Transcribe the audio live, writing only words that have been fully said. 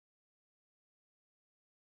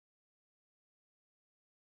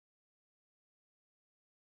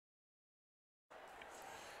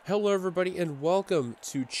Hello everybody and welcome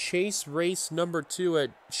to Chase Race number 2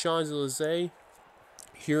 at Champs-Elysees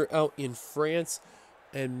here out in France.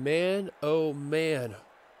 And man, oh man,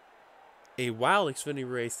 a wild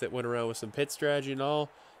Xfinity race that went around with some pit strategy and all.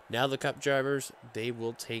 Now the Cup drivers, they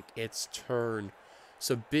will take its turn.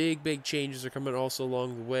 So big changes are coming also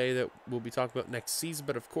along the way that we'll be talking about next season.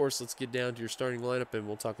 But of course, let's get down to your starting lineup and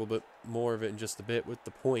we'll talk a little bit more of it in just a bit with the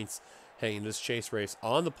points heading this chase race.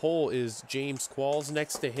 On the pole is James Qualls.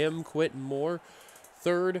 Next to him, Quentin Moore.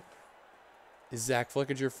 Third is Zach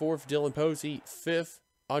Flickinger. Fourth, Dylan Posey. Fifth,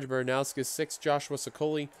 Audrey Baranowski. Sixth, Joshua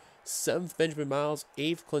Sokoli. Seventh, Benjamin Miles.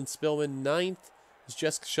 Eighth, Clint Spillman. Ninth is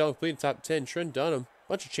Jessica Shell, completing the top 10. Trent Dunham.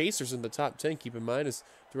 Bunch of chasers in the top 10. Keep in mind, as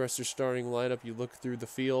the rest of your starting lineup, you look through the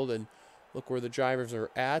field and look where the drivers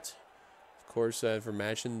are at. Of course, for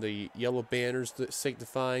imagine the yellow banners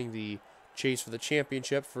signifying the chase for the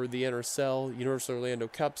championship for the NRSL Universal Orlando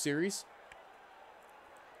Cup Series.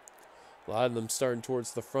 A lot of them starting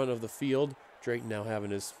towards the front of the field. Drake now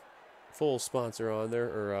having his full sponsor on there,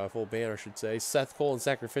 or full banner, I should say. Seth Cole and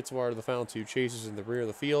Zachary Fitzwater are the final two chasers in the rear of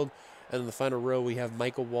the field. And in the final row, we have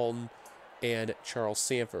Michael Walton and Charles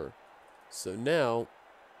Sanford. So now,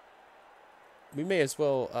 we may as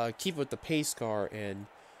well keep with the pace car and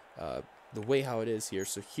the way how it is here.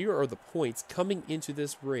 So here are the points coming into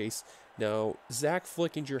this race. Now, Zach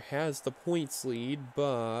Flickinger has the points lead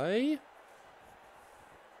by,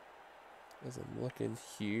 as I'm looking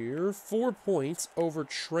here, 4 points over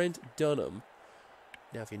Trent Dunham.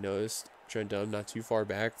 Now, if you noticed, Trent Dunham not too far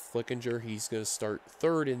back. Flickinger, he's going to start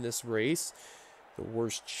third in this race. The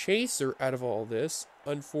worst chaser out of all this,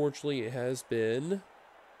 unfortunately, it has been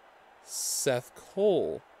Seth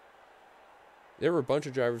Cole. There were a bunch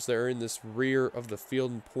of drivers that are in this rear of the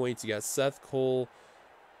field in points. You got Seth Cole,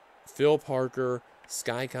 Phil Parker,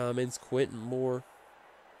 Sky Commons, Quentin Moore.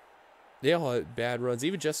 They all had bad runs.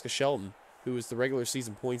 Even Jessica Shelton, who was the regular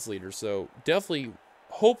season points leader. So definitely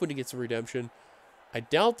hoping to get some redemption. I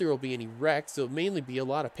doubt there will be any wrecks. It'll mainly be a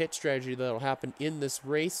lot of pit strategy that will happen in this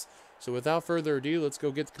race. So without further ado, let's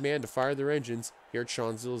go get the command to fire their engines here at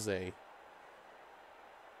Champs-Elysees.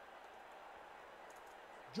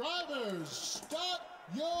 Drivers, start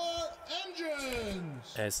your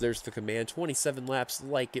engines! As there's the command, 27 laps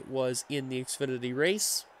like it was in the Xfinity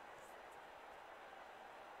race.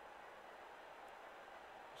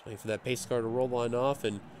 Just waiting for that pace car to roll on off.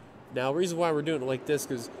 And now, the reason why we're doing it like this,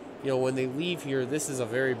 because, you know, when they leave here, this is a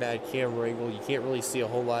very bad camera angle. You can't really see a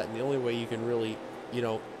whole lot, and the only way you can really, you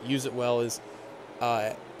know, use it well is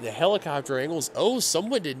the helicopter angles. Oh,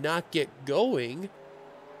 someone did not get going.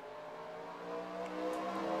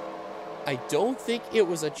 I don't think it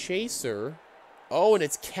was a chaser. Oh, and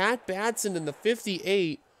it's Kat Batson in the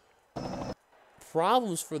 58.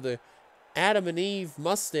 Problems for the Adam and Eve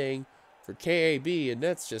Mustang for KAB, and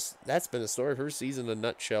that's been the story of her season in a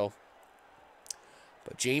nutshell.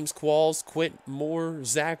 But James Qualls, Quentin Moore,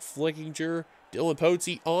 Zach Flickinger, Dylan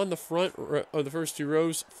Posey on the front of the first two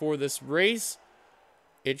rows for this race.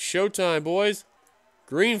 It's showtime, boys.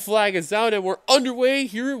 Green flag is out, and we're underway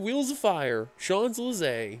here at Wheels of Fire,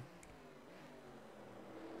 Champs-Elysees.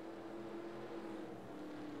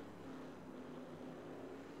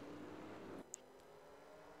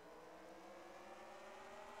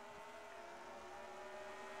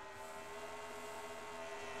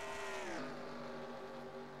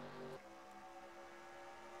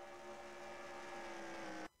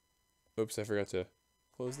 Oops, I forgot to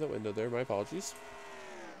close that window there. My apologies.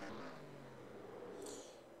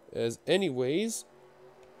 Anyways,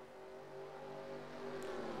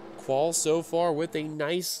 Qualls so far with a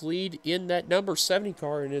nice lead in that number 70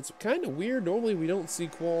 car, and it's kind of weird. Normally, we don't see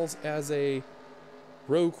Qualls as a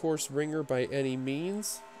road course ringer by any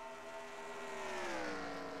means.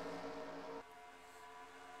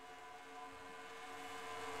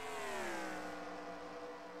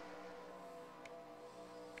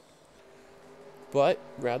 But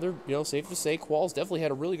rather, you know, safe to say, Qualls definitely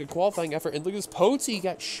had a really good qualifying effort. And look at this, Posey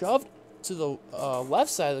got shoved to the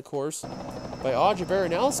left side of the course by Audrey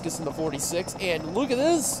Baranowski in the 46. And look at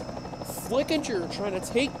this, Flickinger trying to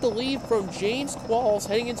take the lead from James Qualls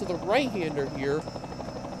heading into the right-hander here.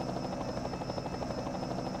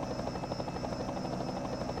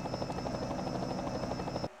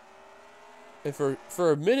 And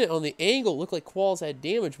for a minute on the angle, it looked like Qualls had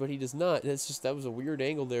damage, but he does not. And it's just, that was a weird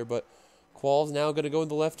angle there, but Qualls now going to go in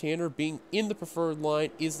the left-hander. Being in the preferred line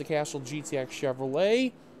is the Castrol GTX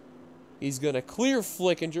Chevrolet. He's going to clear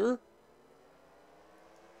Flickinger.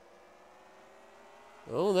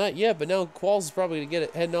 Oh, not yet, but now Qualls is probably going to get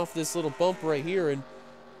it heading off this little bump right here. And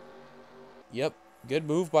yep, good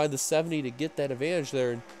move by the 70 to get that advantage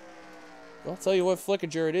there. And I'll tell you what,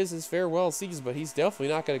 Flickinger, it is his farewell season, but he's definitely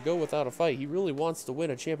not going to go without a fight. He really wants to win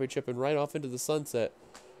a championship and ride off into the sunset.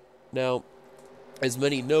 Now, as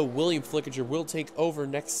many know, William Flickinger will take over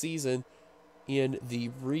next season in the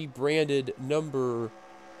rebranded number,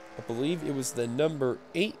 I believe it was the number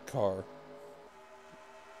 8 car.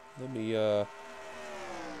 Let me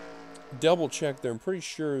double check there. I'm pretty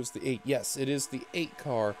sure it's the 8. Yes, it is the 8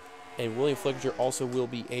 car. And William Flickinger also will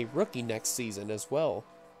be a rookie next season as well.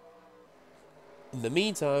 In the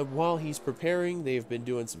meantime, while he's preparing, they've been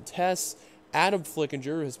doing some tests. Adam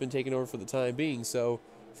Flickinger has been taking over for the time being, so,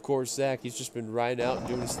 of course, Zach, he's just been riding out and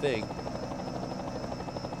doing his thing.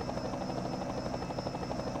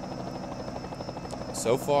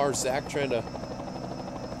 So far, Zach trying to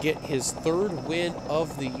get his 3rd win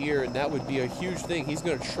of the year, and that would be a huge thing. He's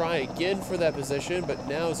going to try again for that position, but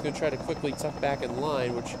now he's going to try to quickly tuck back in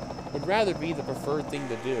line, which would rather be the preferred thing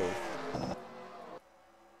to do.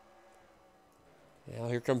 Now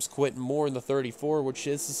here comes Quentin Moore in the 34, which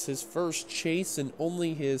is his first chase and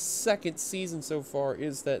only his 2nd season so far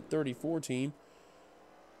is that 34 team.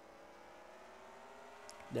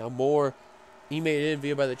 Now Moore, he made it in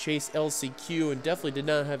via by the Chase LCQ and definitely did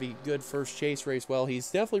not have a good first chase race. Well, he's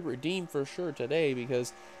definitely redeemed for sure today,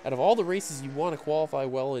 because out of all the races you want to qualify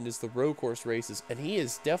well in is the road course races, and he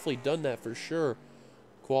has definitely done that for sure.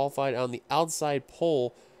 Qualified on the outside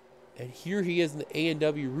pole, and here he is in the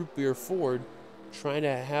A&W Root Beer Ford, trying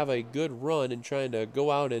to have a good run and trying to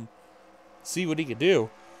go out and see what he can do.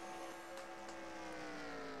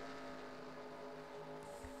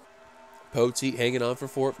 Poteet hanging on for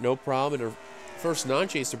 4th, no problem. In her first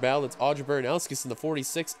non-chaser battle, it's Audra Baranowskis in the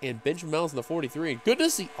 46 and Benjamin Miles in the 43. And good to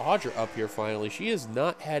see Audra up here finally. She has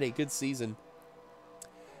not had a good season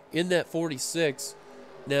in that 46.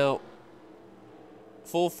 Now,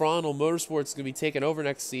 Full Frontal Motorsports is going to be taking over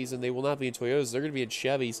next season. They will not be in Toyotas. They're going to be in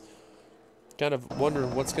Chevys. Kind of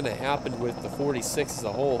wondering what's going to happen with the 46 as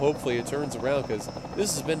a whole. Hopefully it turns around, because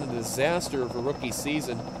this has been a disaster of a rookie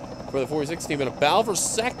season for the 46 team. And a battle for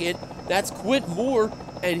 2nd, that's Quentin Moore,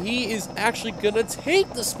 and he is actually going to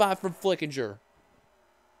take the spot from Flickinger.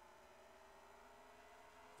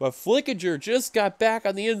 But Flickinger just got back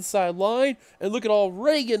on the inside line, and look at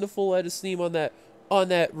already getting the full head of steam on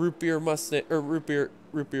that root beer Mustang, or root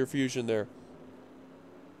beer Fusion there.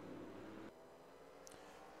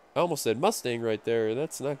 I almost said Mustang right there.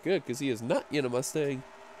 That's not good, because he is not in a Mustang.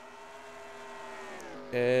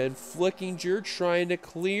 And Flickinger trying to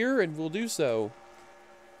clear, and will do so.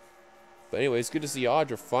 But anyways, good to see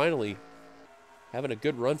Audra finally having a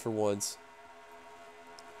good run for once.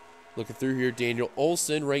 Looking through here, Daniel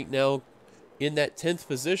Olson right now in that 10th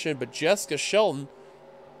position, but Jessica Shelton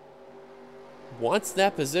wants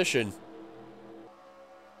that position.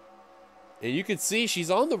 And you can see she's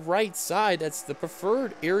on the right side. That's the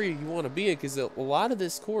preferred area you want to be in, because a lot of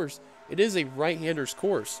this course, it is a right-hander's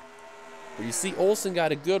course. But you see Olsen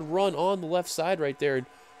got a good run on the left side right there. And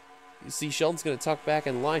you see Shelton's going to tuck back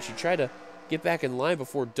in line. She tried to get back in line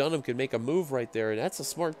before Dunham could make a move right there. And that's a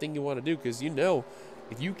smart thing you want to do, because you know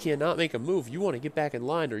if you cannot make a move, you want to get back in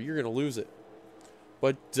line or you're going to lose it.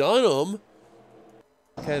 But Dunham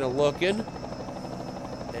kind of looking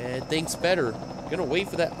and thinks better. Gonna wait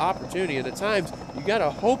for that opportunity, and at times you gotta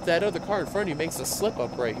hope that other car in front of you makes a slip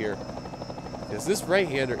up right here, because this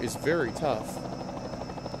right-hander is very tough.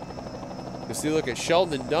 You see, look at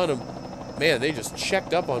Shelton and Dunham, man, they just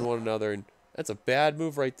checked up on one another, and that's a bad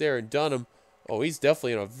move right there. And Dunham, oh, he's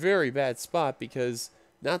definitely in a very bad spot, because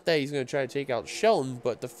not that he's gonna try to take out Shelton,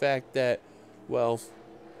 but the fact that, well,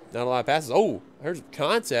 not a lot of passes. Oh, there's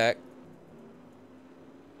contact.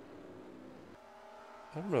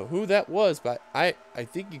 I don't know who that was, but I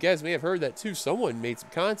think you guys may have heard that too. Someone made some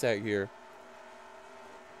contact here.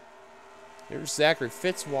 There's Zachary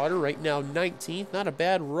Fitzwater right now, 19th. Not a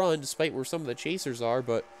bad run, despite where some of the chasers are,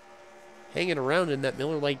 but hanging around in that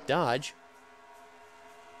Miller Lite Dodge.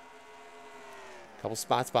 A couple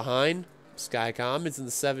spots behind. Skycom is in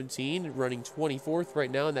the 17, running 24th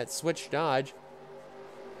right now in that switch Dodge.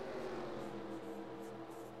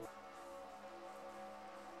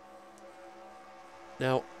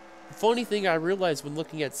 Now, funny thing I realized when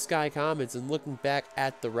looking at Sky Comments and looking back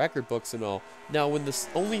at the record books and all. Now, when the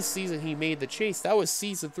only season he made the chase, that was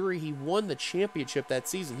season 3. He won the championship that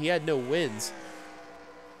season. He had no wins.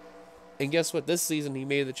 And guess what? This season he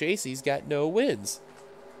made the chase. He's got no wins.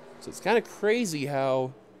 So it's kind of crazy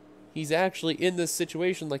how he's actually in this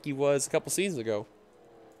situation like he was a couple seasons ago.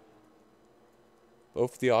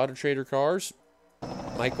 Both the Auto Trader cars.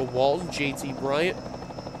 Michael Walton, JT Bryant.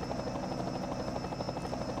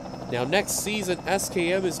 Now, next season,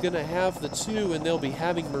 SKM is going to have the 2, and they'll be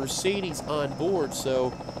having Mercedes on board.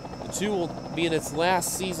 So, the 2 will be in its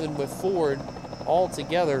last season with Ford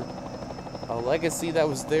altogether. A legacy that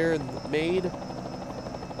was there and made,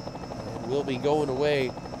 and will be going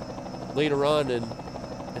away later on, and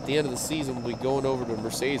at the end of the season we'll be going over to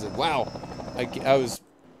Mercedes. And wow, I was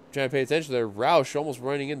trying to pay attention there. Roush almost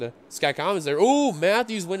running into Sky Commons there. Ooh,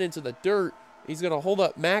 Matthews went into the dirt. He's going to hold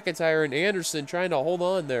up McIntyre and Anderson, trying to hold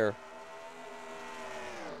on there.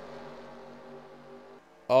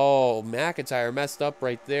 Oh, McIntyre messed up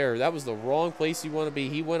right there. That was the wrong place you want to be.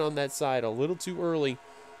 He went on that side a little too early,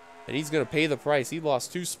 and he's going to pay the price. He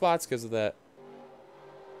lost 2 spots because of that.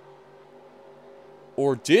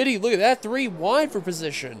 Or did he? Look at that, 3 wide for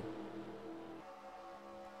position.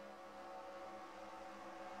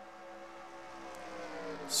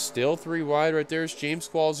 Still 3 wide right there. As James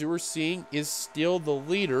Qualls, you were seeing, is still the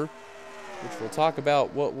leader, which we'll talk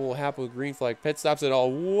about what will happen with green flag pit stops and all.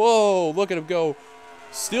 Whoa, look at him go.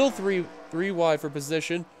 Still three wide for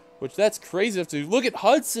position, which that's crazy enough to do. Look at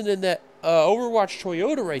Hudson in that Overwatch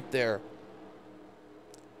Toyota right there.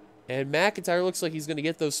 And McIntyre looks like he's going to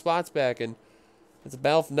get those spots back, and it's a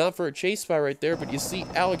battle not for a chase spot right there, but you see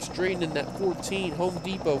Alex Drayton in that 14 Home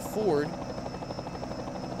Depot Ford,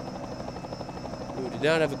 who did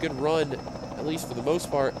not have a good run, at least for the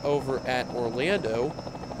most part, over at Orlando.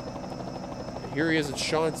 And here he is at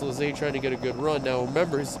Champs-Elysees trying to get a good run. Now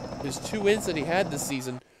remember, his 2 wins that he had this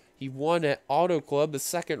season, he won at Auto Club, the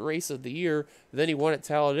 2nd race of the year. Then he won at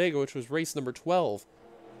Talladega, which was race number 12.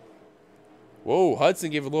 Whoa,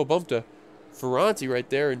 Hudson gave a little bump to Ferranti right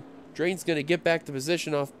there, and Drayton's going to get back to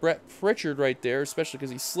position off Brett Pritchard right there, especially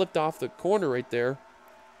because he slipped off the corner right there.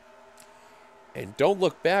 And don't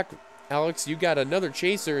look back, Alex. You got another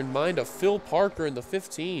chaser in mind of Phil Parker in the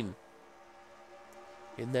 15.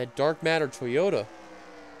 In that Dark Matter Toyota.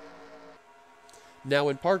 Now,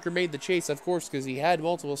 when Parker made the chase, of course, because he had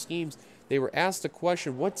multiple schemes, they were asked a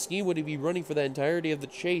question, what scheme would he be running for the entirety of the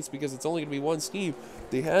chase, because it's only going to be 1 scheme.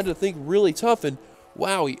 They had to think really tough, and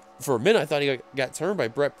wow, for a minute I thought he got turned by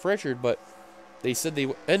Brett Pritchard, but they said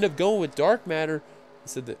they end up going with Dark Matter. He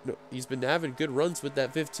said that no, he's been having good runs with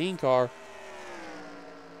that 15 car,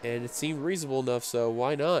 and it seemed reasonable enough, so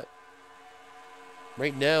why not?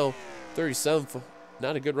 Right now, 37,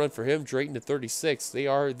 not a good run for him. Drayton at 36. They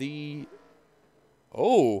are the...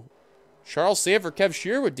 Oh, Charles Sanford, Kev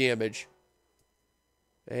Shear with damage.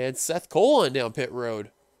 And Seth Cole on down pit road.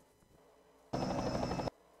 I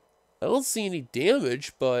don't see any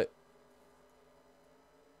damage, but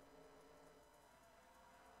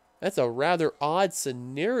that's a rather odd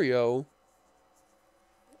scenario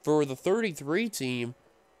for the 33 team.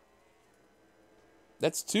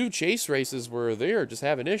 That's 2 chase races where they are just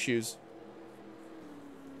having issues.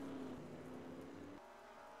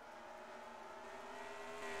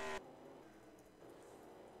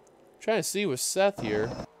 Trying to see with Seth here.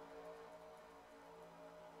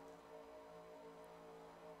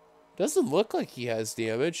 Doesn't look like he has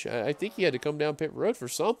damage. I think he had to come down pit road for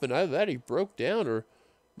something. Either that he broke down or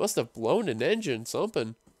must have blown an engine,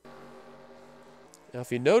 something. Now,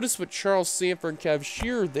 if you notice with Charles Sanford and Kev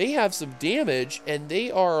Shear, they have some damage, and they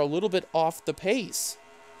are a little bit off the pace.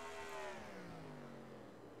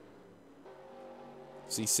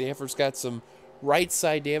 See, Sanford's got some right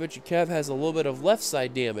side damage, and Kev has a little bit of left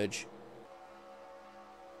side damage.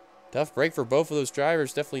 Tough break for both of those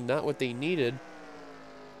drivers. Definitely not what they needed.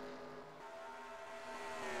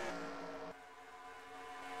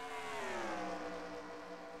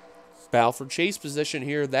 Battle for chase position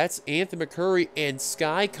here. That's Anthony McCurry and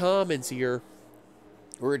Sky Commons here.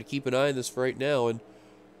 We're going to keep an eye on this for right now. And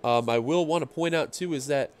I will want to point out, too, is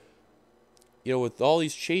that, you know, with all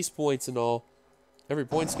these chase points and all, every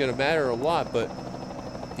point's going to matter a lot. But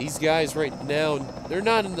these guys right now, they're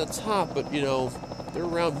not in the top, but, you know, they're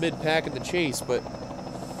around mid-pack in the chase. But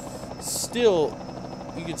still,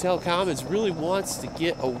 you can tell Commons really wants to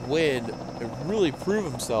get a win and really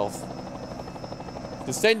prove himself.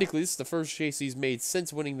 Because technically, this is the first chase he's made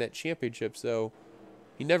since winning that championship, so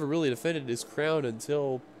he never really defended his crown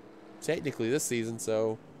until technically this season.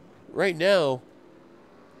 So right now,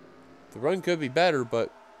 the run could be better,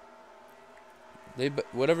 but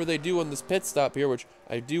whatever they do on this pit stop here, which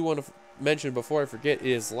I do want to mention before I forget, it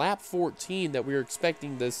is lap 14 that we are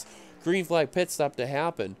expecting this green flag pit stop to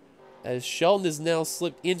happen, as Shelton has now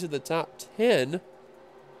slipped into the top 10.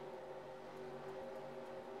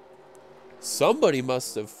 Somebody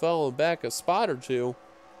must have fallen back a spot or two.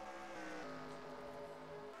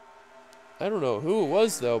 I don't know who it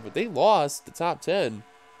was, though, but they lost the top 10.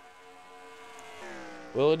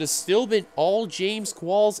 Well, it has still been all James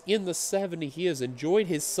Qualls in the 70. He has enjoyed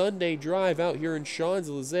his Sunday drive out here in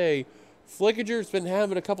Champs-Elysees Flickinger's been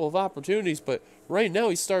having a couple of opportunities, but right now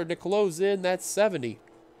he's starting to close in that 70.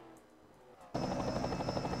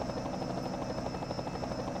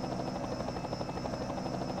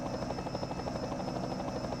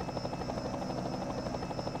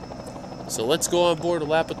 So let's go on board a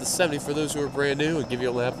lap at the 70 for those who are brand new and give you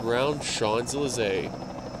a lap around Champs-Elysees.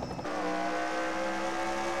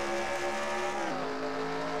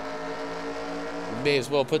 We may as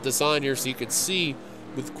well put this on here so you can see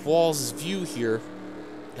with Qualls' view here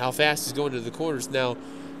how fast he's going to the corners. Now,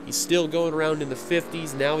 he's still going around in the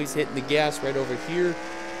 50s. Now he's hitting the gas right over here.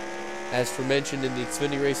 As for mentioned in the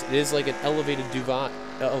Xfinity race, it is like an elevated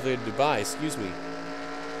Dubai, excuse me.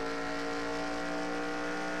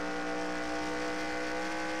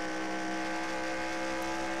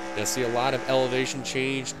 You'll see a lot of elevation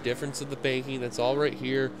change, difference of the banking. That's all right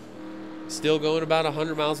here. Still going about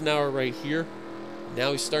 100 miles an hour right here.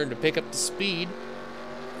 Now he's starting to pick up the speed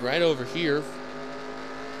right over here.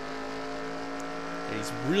 And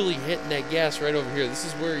he's really hitting that gas right over here. This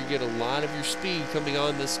is where you get a lot of your speed coming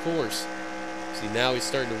on this course. See, now he's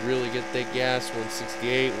starting to really get that gas.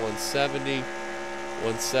 168, 170,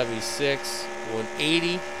 176,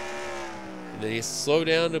 180. And then he slow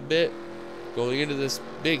down a bit, going into this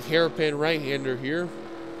big hairpin right-hander here.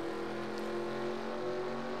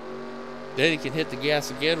 Then he can hit the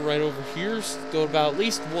gas again right over here, go about at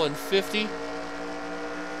least 150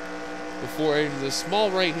 before entering this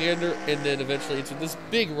small right-hander and then eventually into this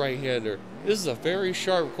big right-hander. This is a very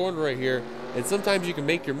sharp corner right here, and sometimes you can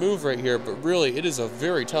make your move right here, but really it is a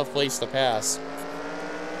very tough place to pass.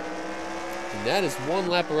 And that is one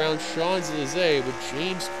lap around Champs-Elysees with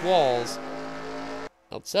James Qualls.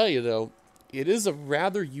 I'll tell you though, it is a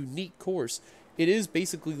rather unique course. It is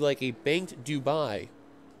basically like a banked Dubai.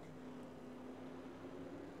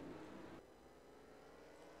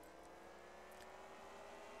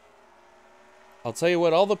 I'll tell you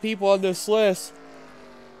what, all the people on this list,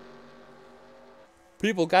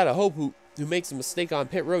 people gotta hope who makes a mistake on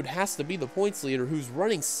pit road has to be the points leader who's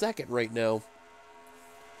running second right now.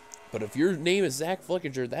 But if your name is Zach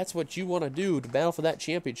Flickinger, that's what you want to do to battle for that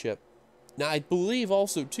championship. Now, I believe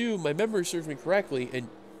also, too, my memory serves me correctly, and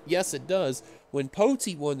yes, it does, when Pote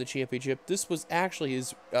won the championship, this was actually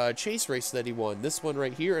his chase race that he won. This one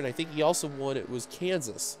right here, and I think he also won, it was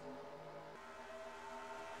Kansas.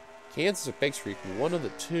 Kansas or Big Streak, one of the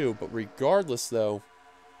two, but regardless, though,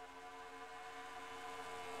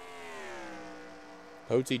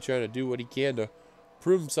 Pote trying to do what he can to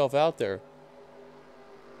prove himself out there.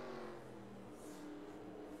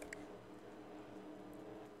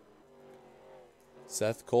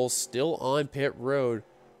 Seth Cole still on pit road.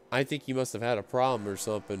 I think he must have had a problem or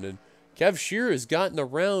something. And Kev Shearer has gotten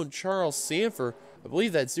around Charles Sanford. I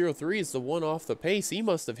believe that 03 is the one off the pace. He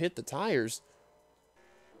must have hit the tires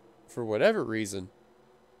for whatever reason.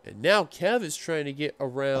 And now Kev is trying to get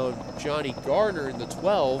around Johnny Gardner in the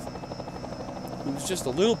 12, who's just a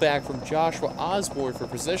little back from Joshua Osborne for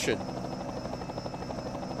position.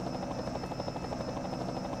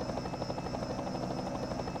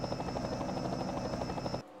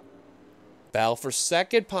 Battle for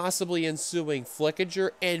second, possibly ensuing.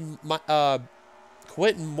 Flickinger and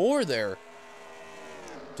Quentin Moore there.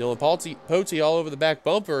 Dylan Pote all over the back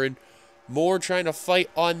bumper, and Moore trying to fight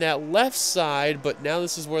on that left side, but now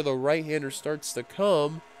this is where the right-hander starts to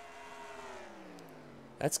come.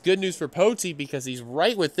 That's good news for Pote because he's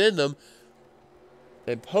right within them.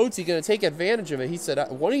 And Pote going to take advantage of it. He said,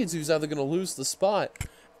 one of you two is either going to lose the spot.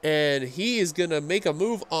 And he is going to make a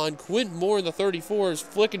move on Quentin Moore in the 34s.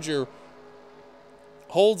 Flickinger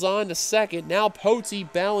holds on to second. Now Pote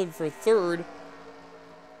battling for third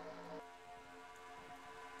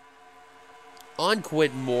on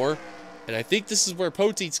Quentin Moore. And I think this is where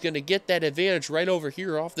Pote's going to get that advantage right over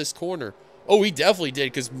here off this corner. Oh, he definitely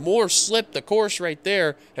did because Moore slipped the course right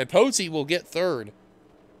there. And Pote will get third.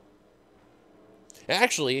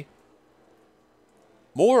 Actually,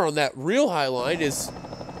 Moore on that real high line, is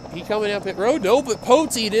he coming up pit road? No, but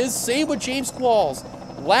Pote it is. Same with James Qualls.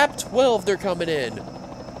 Lap 12, they're coming in.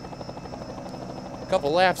 A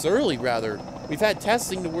couple laps early, rather. We've had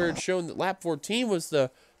testing to where it's shown that lap 14 was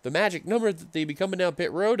the magic number that they'd be coming down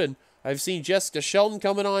pit road, and I've seen Jessica Shelton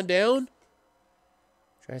coming on down.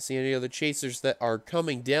 Try to see any other chasers that are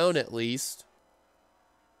coming down at least.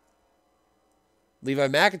 Levi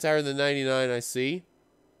McIntyre in the 99, I see.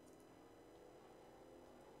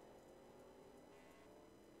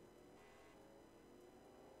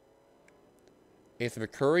 Anthony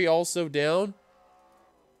McCurry also down.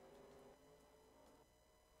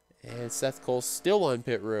 And Seth Cole still on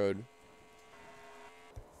pit road.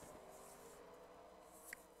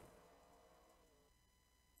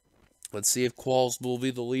 Let's see if Qualls will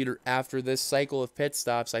be the leader after this cycle of pit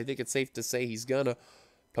stops. I think it's safe to say he's gonna.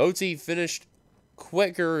 Pote finished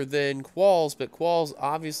quicker than Qualls, but Qualls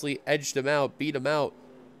obviously edged him out, beat him out.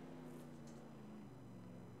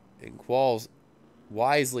 And Qualls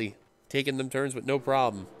wisely taking them turns with no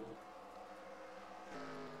problem.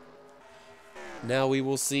 Now we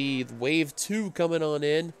will see wave 2 coming on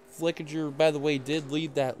in. Flickinger, by the way, did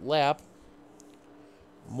lead that lap.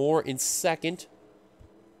 Moore in second.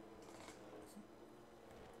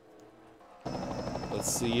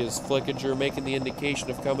 Let's see, is Flickinger making the indication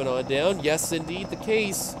of coming on down? Yes, indeed, the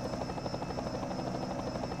case.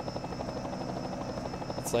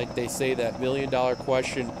 It's like they say that million-dollar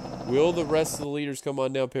question, will the rest of the leaders come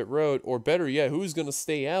on down pit road? Or better yet, who's going to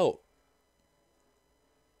stay out?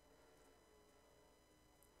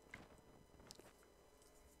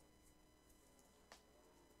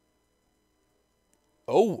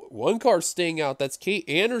 Oh, one car staying out. That's Kate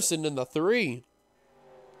Anderson in the 3.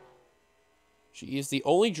 She is the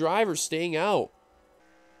only driver staying out.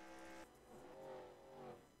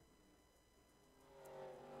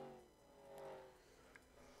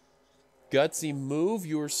 Gutsy move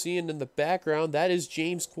you are seeing in the background. That is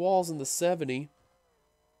James Qualls in the 70.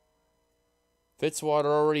 Fitzwater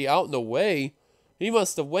already out in the way. He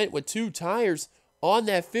must have went with 2 tires on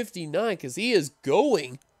that 59 because he is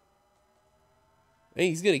going. And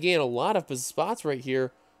he's going to gain a lot of spots right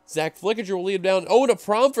here. Zach Flickinger will lead him down. Oh, and a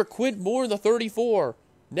problem for Quint Moore in the 34.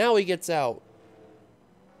 Now he gets out.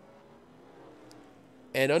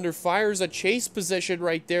 And under fire is a chase position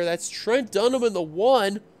right there. That's Trent Dunham in the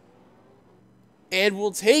 1. And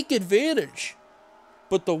will take advantage.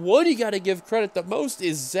 But the one you got to give credit the most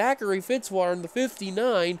is Zachary Fitzwater in the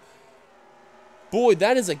 59. Boy,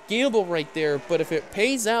 that is a gamble right there. But if it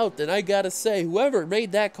pays out, then I got to say, whoever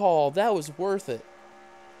made that call, that was worth it.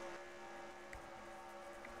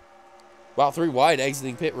 Wow, 3 wide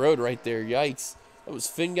exiting pit road right there. Yikes. That was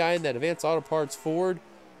Finn Guy in that Advanced Auto Parts Ford.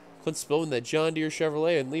 Clint Spillman, that John Deere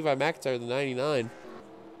Chevrolet, and Levi McIntyre, the 99.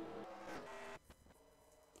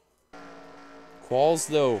 Qualls,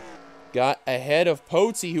 though, got ahead of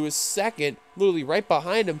Pote, who was second, literally right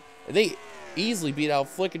behind him, and they easily beat out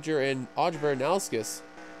Flickinger and Audrey Bernalskis.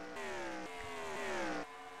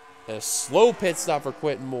 And a slow pit stop for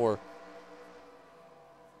Quentin Moore.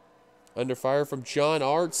 Under fire from John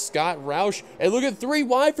Art, Scott Roush. And look at 3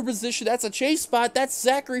 wide for position. That's a chase spot. That's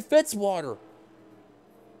Zachary Fitzwater.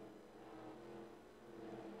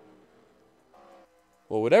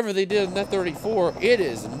 Well, whatever they did in that 34, it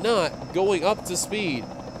is not going up to speed.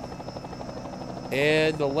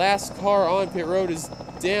 And the last car on pit road is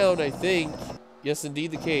down, I think. Yes,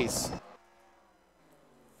 indeed the case.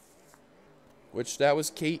 Which, that was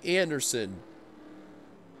Kate Anderson.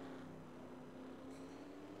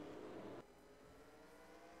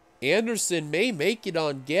 Anderson may make it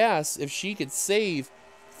on gas if she could save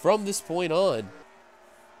from this point on.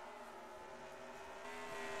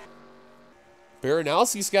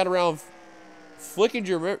 Baranowski's got around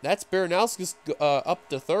Flickinger. That's Baranowski's up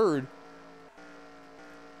to 3rd.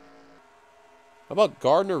 How about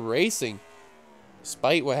Gardner Racing?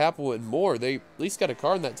 Despite what happened with Moore, they at least got a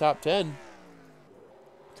car in that top 10.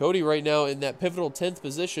 Cody right now in that pivotal 10th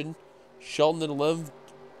position. Shelton in 11th.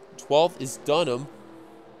 12th is Dunham.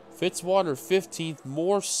 Fitzwater 15th,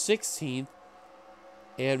 Moore 16th,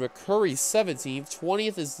 and McCurry 17th.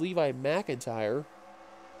 20th is Levi McIntyre.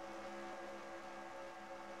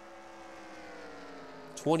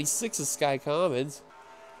 26th is Sky Commons.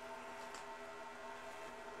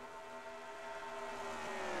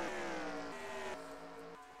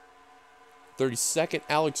 (32nd)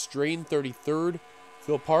 Alex Drain. 33rd,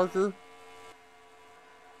 Phil Parker.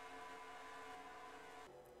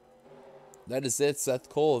 That is it. Seth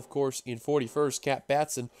Cole, of course, in 41st. Cat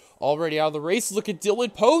Batson already out of the race. Look at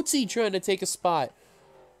Dylan Pote trying to take a spot.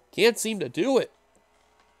 Can't seem to do it.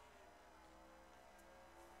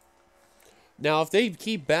 Now, if they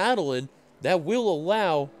keep battling, that will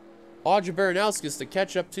allow Audrey Baranowskis to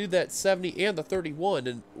catch up to that 70 and the 31.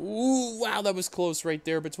 And, ooh, wow, that was close right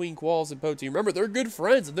there between Qualls and Pote. Remember, they're good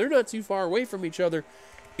friends, and they're not too far away from each other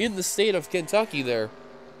in the state of Kentucky there.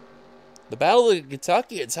 The Battle of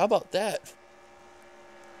Kentuckians, how about that?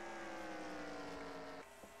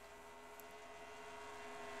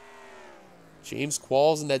 James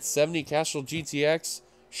Qualls in that 70 Castrol GTX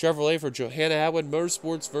Chevrolet for Johanna Atwood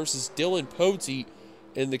Motorsports versus Dylan Pote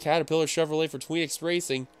in the Caterpillar Chevrolet for Tween X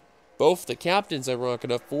Racing. Both the captains, ironic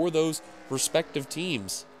enough, for those respective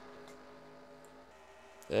teams.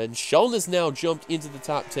 And Sheldon has now jumped into the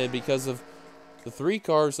top 10 because of the 3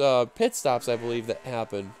 cars pit stops, I believe, that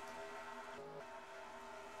happened.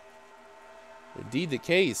 Indeed the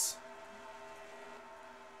case.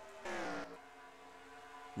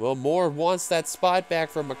 Well, Moore wants that spot back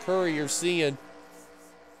from McCurry, you're seeing.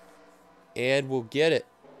 And will get it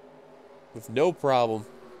with no problem.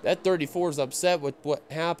 That 34 is upset with what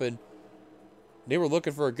happened. They were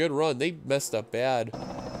looking for a good run. They messed up bad.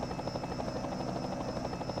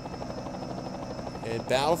 And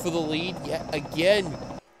battle for the lead yet again.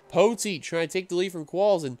 Poteet trying to take the lead from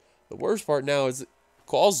Qualls. And the worst part now is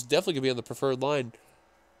Qualls is definitely going to be on the preferred line.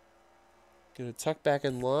 Going to tuck back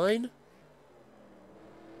in line.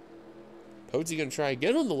 Poteet going to try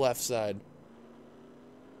again on the left side.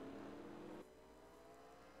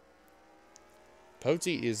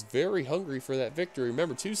 Poteet is very hungry for that victory.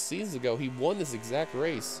 Remember, 2 seasons ago, he won this exact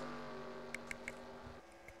race.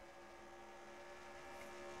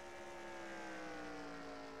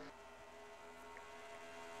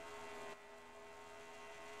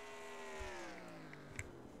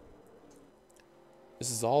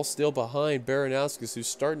 This is all still behind Baranowskis, who's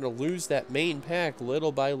starting to lose that main pack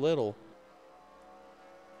little by little.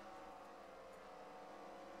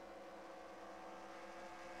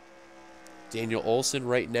 Daniel Olsen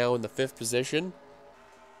right now in the 5th position,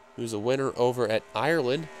 who's a winner over at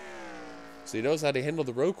Ireland. So he knows how to handle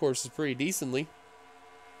the road courses pretty decently.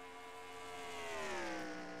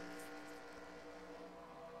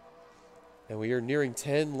 And we are nearing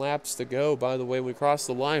 10 laps to go, by the way, when we cross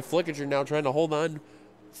the line. Flickinger now trying to hold on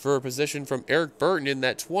for a position from Eric Burton in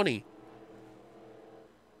that 20.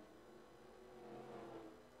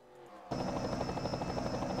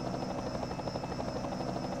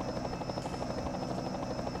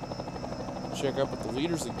 Check up with the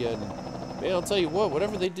leaders again. Man, I'll tell you what,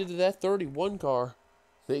 whatever they did to that 31 car,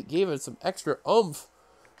 they gave it some extra oomph.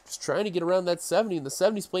 Just trying to get around that 70, and the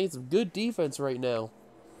 70's playing some good defense right now.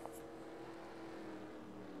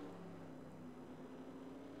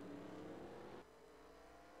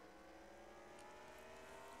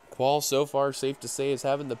 Qual, so far, safe to say, is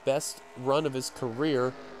having the best run of his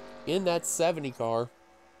career in that 70 car.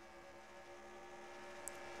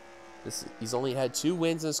 He's only had 2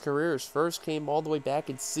 wins in his career. His first came all the way back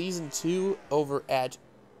in Season 2 over at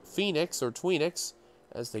Phoenix, or Tweenix,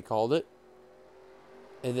 as they called it.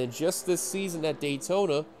 And then just this season at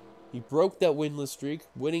Daytona, he broke that winless streak,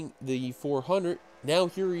 winning the 400. Now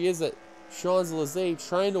here he is at Champs-Elysees,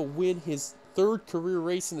 trying to win his 3rd career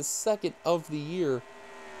race and the 2nd of the year.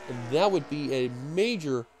 And that would be a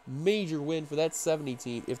major, major win for that 70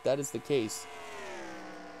 team if that is the case.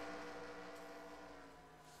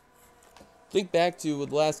 Think back to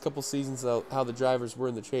the last couple seasons how the drivers were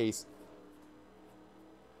in the chase.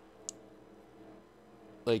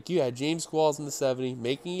 Like, you had James Qualls in the 70,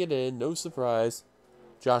 making it in, no surprise.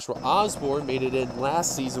 Joshua Osborne made it in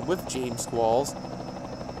last season with James Qualls,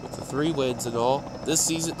 with the 3 wins and all. This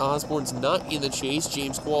season, Osborne's not in the chase.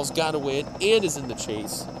 James Qualls got a win and is in the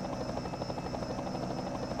chase.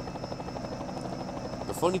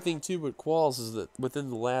 The funny thing, too, with Qualls is that within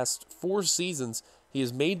the last 4 seasons, he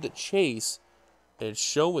has made the chase, and it's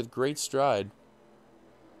shown with great stride.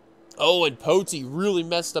 Oh, and Poteet really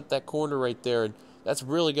messed up that corner right there, and that's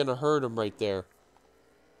really going to hurt him right there.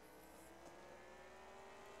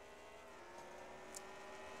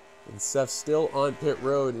 And Seth's still on pit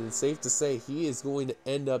road, and it's safe to say he is going to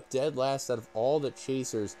end up dead last out of all the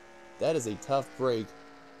chasers. That is a tough break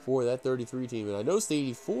for that 33 team. And I noticed the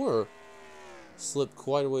 84 slipped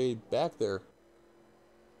quite a way back there.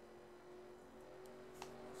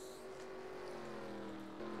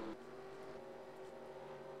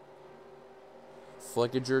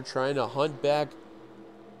 Flickinger trying to hunt back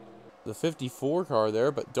the 54 car there,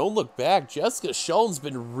 but don't look back. Jessica Sheldon's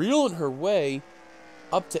been reeling her way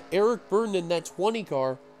up to Eric Burton in that 20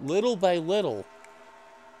 car, little by little.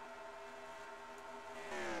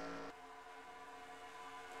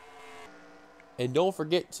 And don't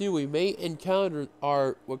forget, too, we may encounter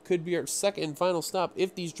what could be our 2nd and final stop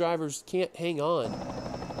if these drivers can't hang on.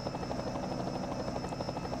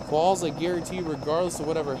 Qualls, I guarantee, regardless of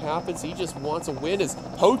whatever happens, he just wants a win as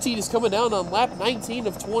Poteet is coming down on lap 19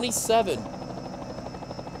 of 27.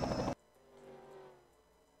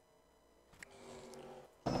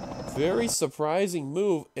 Very surprising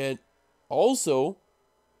move. And also,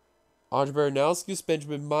 Andre Baranowskis,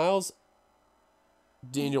 Benjamin Miles,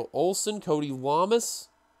 Daniel Olsen, Cody Lamas,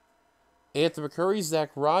 Anthony McCurry,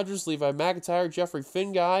 Zach Rogers, Levi McIntyre, Jeffrey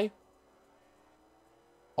Finguy,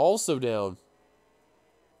 also down.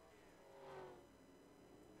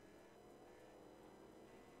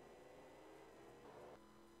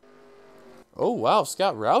 Oh, wow,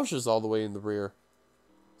 Scott Roush is all the way in the rear.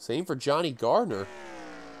 Same for Johnny Gardner.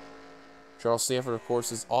 Charles Sanford, of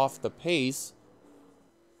course, is off the pace.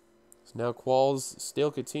 So now Qualls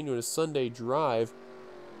still continuing his Sunday drive.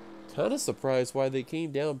 Kind of surprised why they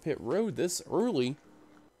came down pit road this early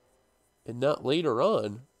and not later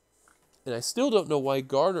on. And I still don't know why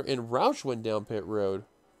Gardner and Roush went down pit road.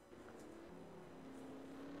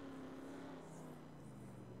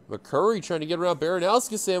 McCurry trying to get around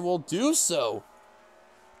Baranowskis and will do so.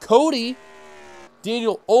 Cody,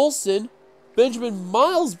 Daniel Olson, Benjamin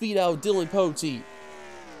Miles beat out Dylan Poteet.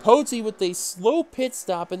 Poteet with a slow pit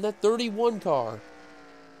stop in that 31 car.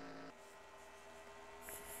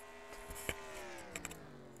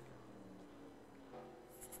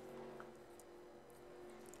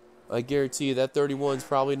 I guarantee you that 31's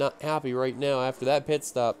probably not happy right now after that pit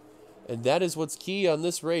stop. And that is what's key on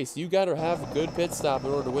this race. You got to have a good pit stop in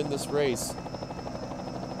order to win this race.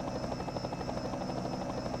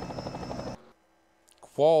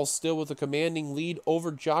 Qualls still with a commanding lead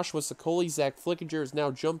over Joshua Sokoli. Zach Flickinger has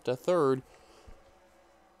now jumped to third.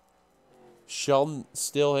 Sheldon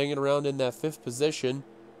still hanging around in that 5th position.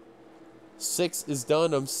 6th is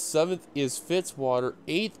Dunham. 7th is Fitzwater.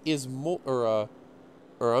 8th is 6th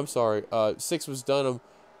was Dunham.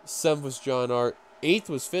 7th was John Art. 8th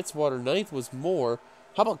was Fitzwater. 9th was Moore.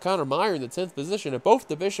 How about Connor Meyer in the 10th position? And both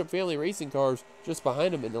the Bishop family racing cars just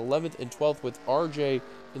behind him in 11th and 12th with RJ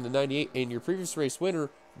in the 98. And your previous race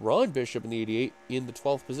winner, Ron Bishop in the 88 in the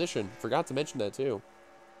 12th position. Forgot to mention that too.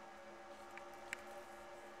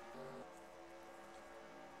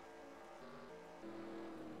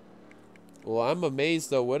 Well, I'm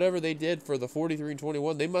amazed though. Whatever they did for the 43 and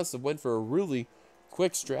 21, they must have went for a really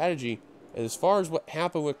quick strategy. And as far as what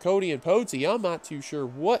happened with Cody and Poteet, I'm not too sure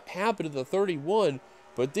what happened to the 31,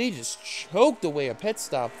 but they just choked away a pit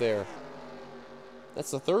stop there.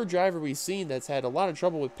 That's the 3rd driver we've seen that's had a lot of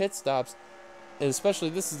trouble with pit stops, and especially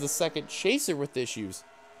this is the 2nd chaser with issues.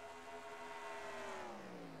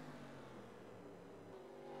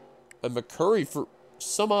 And McCurry, for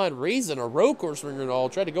some odd reason, a road course ringer and all,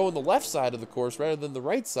 tried to go on the left side of the course rather than the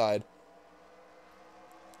right side.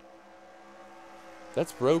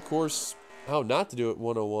 That's road course, how not to do it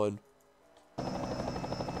 101.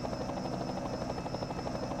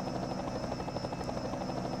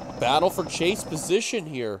 Battle for chase position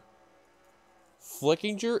here.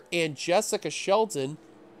 Flickinger and Jessica Shelton.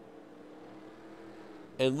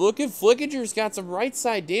 And look at Flickinger's got some right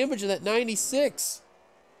side damage in that 96.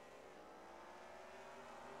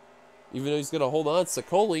 Even though he's going to hold on,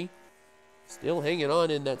 Sokoli still hanging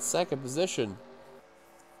on in that 2nd position.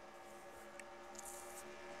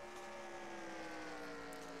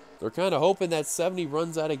 They're kind of hoping that 70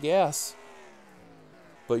 runs out of gas.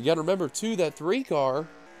 But you got to remember, too, that 3 car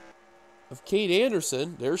of Kate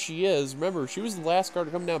Anderson, there she is. Remember, she was the last car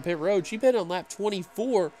to come down pit road. She been on lap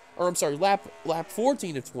 24, or I'm sorry, lap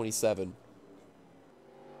 14 of 27.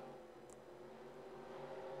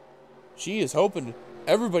 She is hoping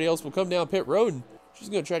everybody else will come down pit road, and she's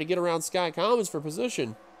going to try to get around Sky Commons for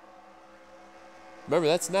position. Remember,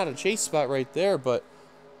 that's not a chase spot right there, but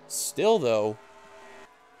still, though,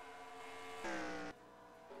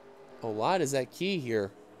 a lot is that key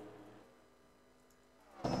here.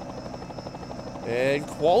 And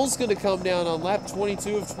Qual's going to come down on lap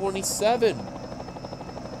 22 of 27.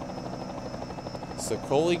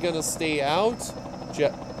 Sokoli going to stay out.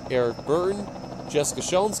 Eric Burton. Jessica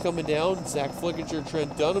Shelton's coming down. Zach Flickinger,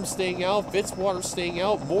 Trent Dunham staying out. Fitzwater staying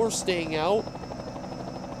out. Moore staying out.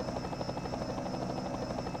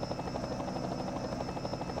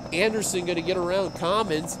 Anderson going to get around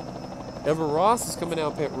Commons. Ever Ross is coming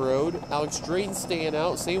out pit road. Alex Drayton staying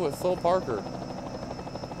out. Same with Phil Parker.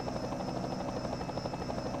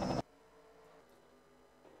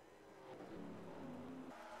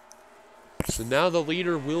 So now the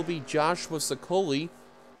leader will be Joshua Sokoli.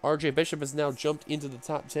 RJ Bishop has now jumped into the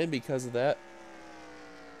top 10 because of that.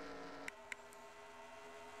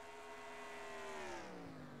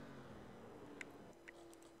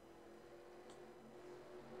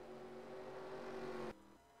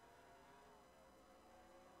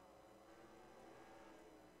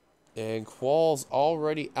 And Qualls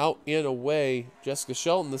already out and away. Jessica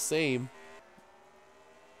Shelton the same.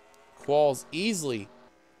 Qualls easily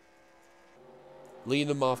leading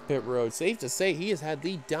them off pit road. Safe to say he has had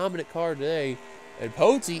the dominant car today. And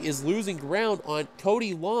Poteet is losing ground on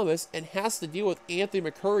Cody Lamas and has to deal with Anthony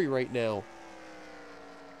McCurry right now.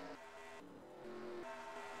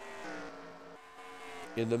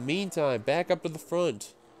 In the meantime, back up to the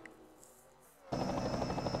front.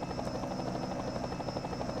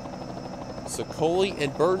 Sokoli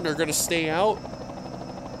and Burton are going to stay out.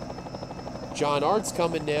 John Art's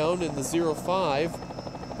coming down in the 05.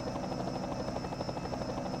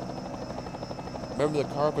 Remember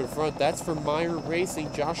the car up in front? That's for Meyer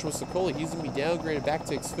Racing. Joshua Sokoli. He's going to be downgraded back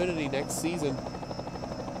to Xfinity next season.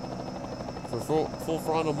 for Full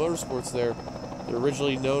Frontal Motorsports there. They're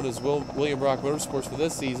originally known as William Brock Motorsports for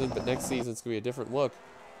this season, but next season it's going to be a different look.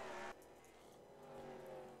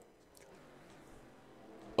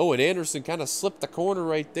 Oh, and Anderson kind of slipped the corner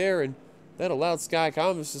right there, and that allowed Sky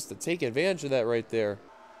Commons just to take advantage of that right there.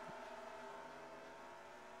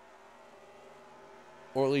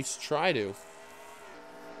 Or at least try to.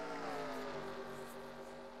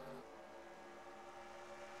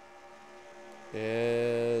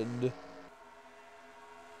 And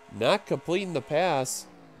not completing the pass.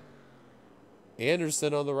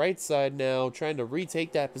 Anderson on the right side now, trying to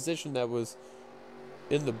retake that position that was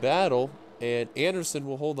in the battle. And Anderson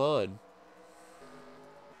will hold on.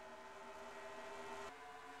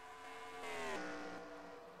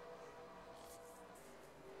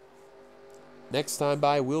 Next time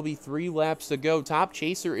by will be 3 laps to go. Top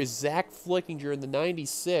chaser is Zach Flickinger in the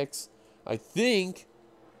 96. I think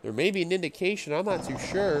there may be an indication, I'm not too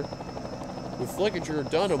sure, with Flickinger or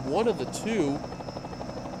Dunham, one of the two.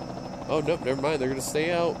 Oh, nope, never mind. They're going to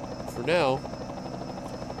stay out for now.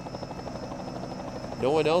 No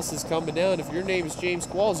one else is coming down. If your name is James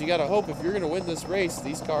Qualls, you got to hope if you're going to win this race,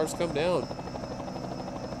 these cars come down.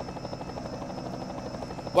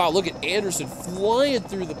 Wow, look at Anderson flying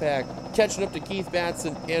through the pack, catching up to Keith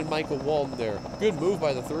Batson and Michael Walton there. Good move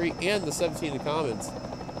by the 3 and the 17 in the Commons.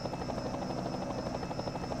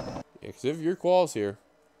 Yeah, because if your Qualls here,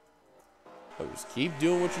 just keep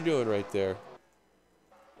doing what you're doing right there.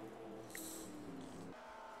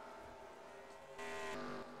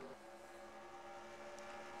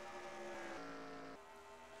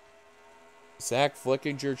 Zach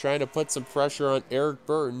Flickinger trying to put some pressure on Eric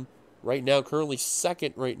Burton. Right now, currently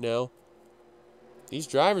second right now. These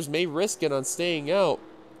drivers may risk it on staying out.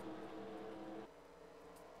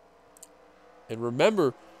 And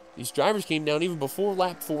remember, these drivers came down even before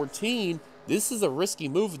lap 14. This is a risky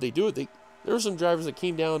move if they do it. There were some drivers that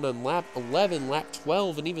came down on lap 11, lap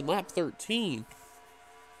 12, and even lap 13.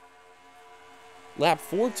 Lap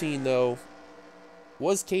 14, though,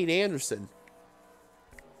 was Kate Anderson.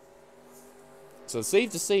 So it's safe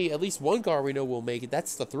to say at least one car we know will make it.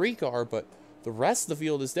 That's the 3 car, but the rest of the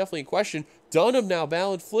field is definitely in question. Dunham now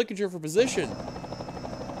battling Flickinger for position.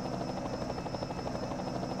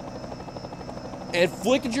 And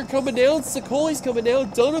Flickinger coming down. Sicoli's coming down.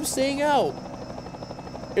 Dunham staying out.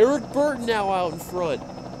 Eric Burton now out in front.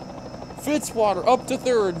 Fitzwater up to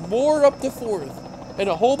 3rd. Moore up to 4th. And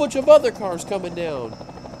a whole bunch of other cars coming down.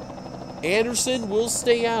 Anderson will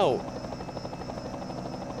stay out.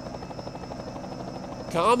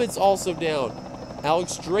 Commons also down.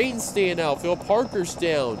 Alex Drayton staying out. Phil Parker's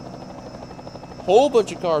down. Whole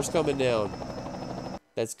bunch of cars coming down.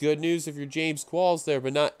 That's good news if you're James Qualls there,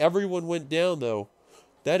 but not everyone went down, though.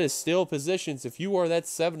 That is still positions if you are that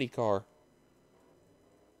 70 car.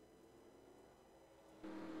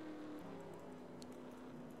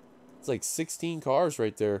 It's like 16 cars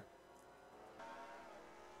right there.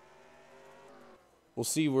 We'll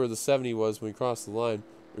see where the 70 was when we cross the line.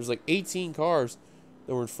 There's like 18 cars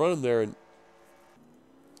that were in front of him there, and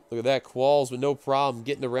look at that, Qualls with no problem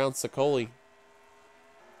getting around Sicoli.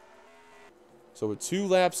 So with 2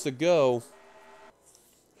 laps to go,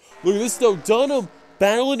 look at this though, Dunham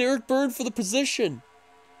battling Eric Byrne for the position,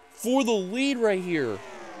 for the lead right here.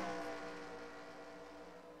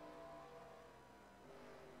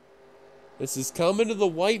 This is coming to the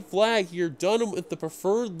white flag here. Dunham with the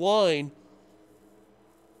preferred line.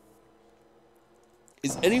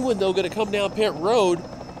 Is anyone, though, going to come down pit road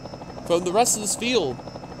from the rest of this field?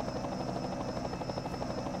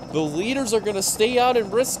 The leaders are going to stay out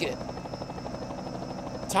and risk it.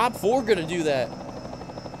 Top 4 going to do that.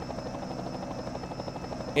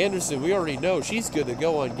 Anderson, we already know she's good to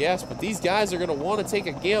go on gas, but these guys are going to want to take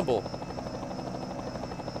a gamble.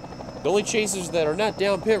 The only chasers that are not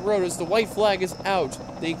down pit road as the white flag is out.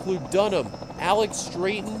 They include Dunham, Alex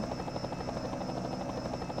Drayton,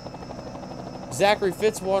 Zachary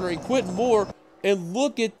Fitzwater, and Quentin Moore. And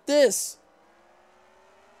look at this.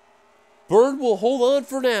 Bird will hold on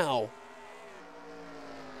for now.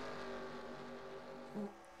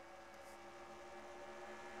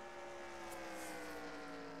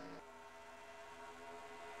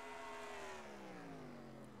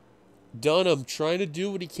 Dunham trying to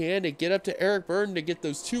do what he can to get up to Eric Burton to get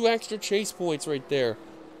those 2 extra chase points right there.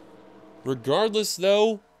 Regardless,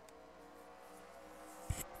 though,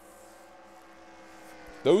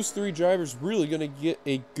 those 3 drivers really going to get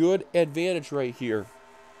a good advantage right here.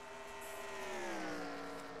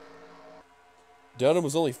 Dunham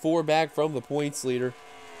was only 4 back from the points leader.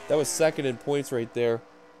 That was second in points right there.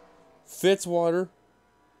 Fitzwater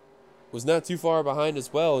was not too far behind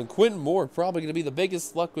as well. And Quentin Moore probably going to be the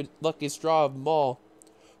biggest luckiest draw of them all.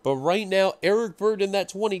 But right now, Eric Bird in that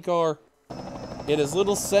 20 car in his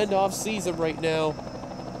little send-off season right now.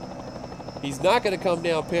 He's not going to come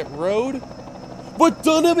down pit road. But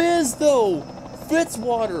Dunham is, though.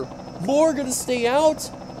 Fitzwater. Moore going to stay out.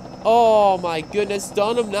 Oh, my goodness.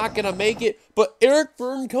 Dunham not going to make it. But Eric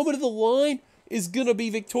Burton coming to the line is going to be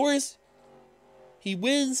victorious. He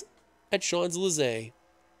wins at Champs-Elysees.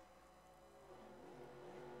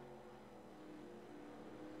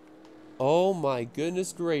 Oh, my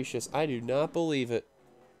goodness gracious. I do not believe it.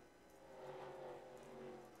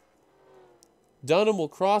 Dunham will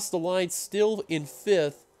cross the line still in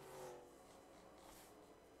 5th.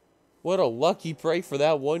 What a lucky break for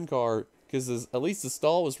that one car, because at least the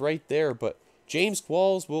stall was right there. But James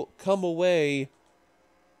Qualls will come away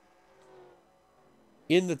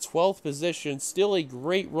in the 12th position. Still a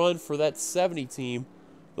great run for that 70 team.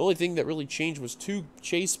 The only thing that really changed was 2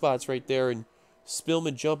 chase spots right there, and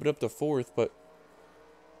Spillman jumping up to 4th. But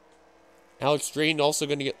Alex Drayton also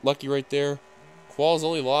going to get lucky right there. Qualls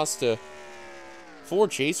only lost to 4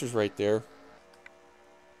 chasers right there,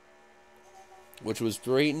 which was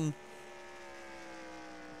Drayton,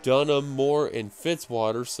 Dunham, Moore, and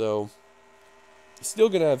Fitzwater. So still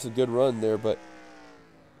going to have some good run there, but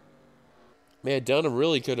man, Dunham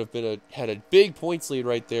really could have had a big points lead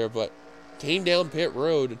right there, but came down pit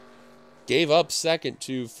road, gave up 2nd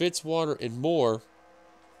to Fitzwater and Moore.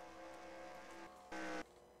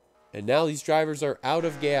 And now these drivers are out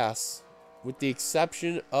of gas, with the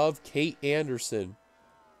exception of Kate Anderson.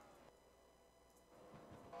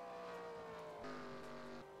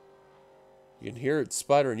 You can hear it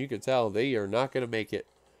sputter, and you can tell they are not going to make it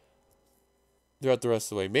throughout the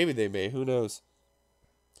rest of the way. Maybe they may. Who knows?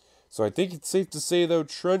 So I think it's safe to say, though,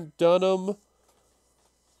 Trent Dunham,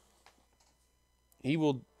 he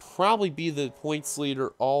will probably be the points leader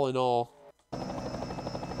all in all.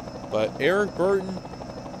 But Eric Burton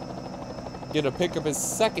going to pick up his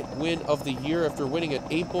 2nd win of the year after winning at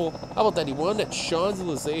April. How about that? He won at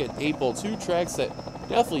Champs-Elysees at April. 2 tracks that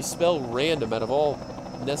definitely spell random out of all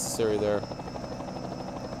necessary there.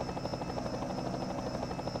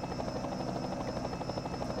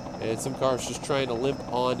 And some cars just trying to limp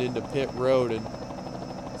on into pit road, and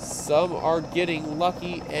some are getting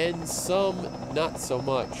lucky and some not so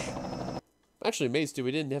much. I'm actually amazed too,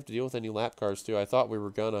 we didn't have to deal with any lap cars too. I thought we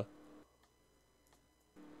were gonna.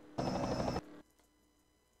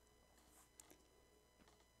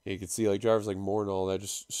 You can see like drivers like Moore and all that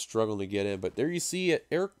just struggling to get in. But there you see it,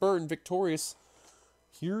 Eric Burton victorious.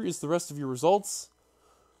 Here is the rest of your results.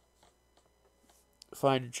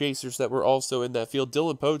 Find your chasers that were also in that field.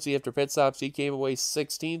 Dylan Posey, after pit stops, he came away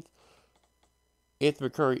 16th. Anthony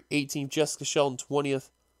McCurry, 18th. Jessica Shelton, 20th.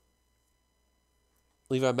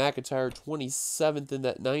 Levi McIntyre, 27th in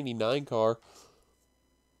that 99 car.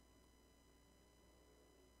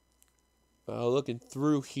 Looking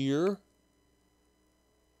through here.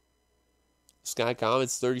 Sky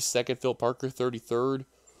Commons, 32nd. Phil Parker, 33rd.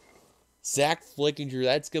 Zach Flickinger,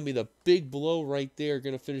 that's going to be the big blow right there.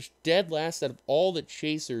 Going to finish dead last out of all the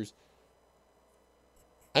chasers.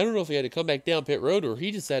 I don't know if he had to come back down pit road or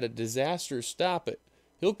he just had a disaster stop it.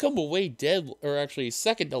 He'll come away dead, or actually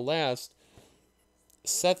 2nd to last.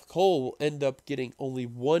 Seth Cole will end up getting only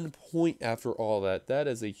 1 point after all that. That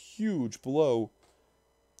is a huge blow.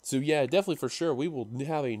 So yeah, definitely for sure, we will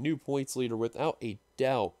have a new points leader without a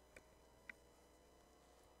doubt.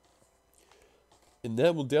 And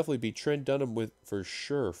that will definitely be Trent Dunham for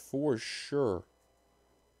sure.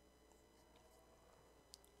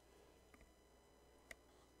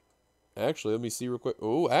 Actually, let me see real quick.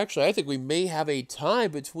 Oh, actually, I think we may have a tie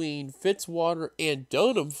between Fitzwater and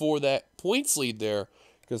Dunham for that points lead there.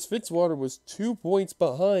 Because Fitzwater was 2 points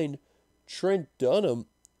behind Trent Dunham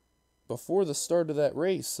before the start of that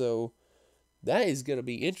race. So that is going to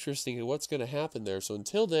be interesting and what's going to happen there. So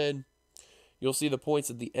until then, you'll see the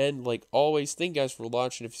points at the end, like always. Thank you guys for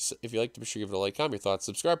watching. If you like to, be sure to give it a like, comment your thoughts,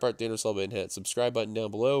 subscribe part the NRSL button, hit that subscribe button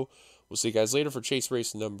down below. We'll see you guys later for Chase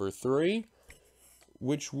Race number 3,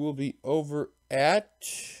 which will be over at,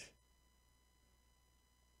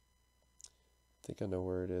 I think I know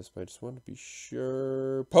where it is, but I just want to be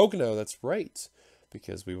sure. Pocono, that's right,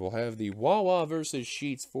 because we will have the Wawa versus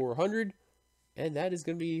Sheets 400, and that is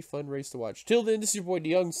going to be a fun race to watch. Till then, this is your boy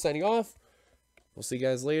DeYoung signing off. We'll see you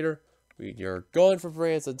guys later. We are going for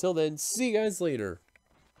France. Until then, see you guys later.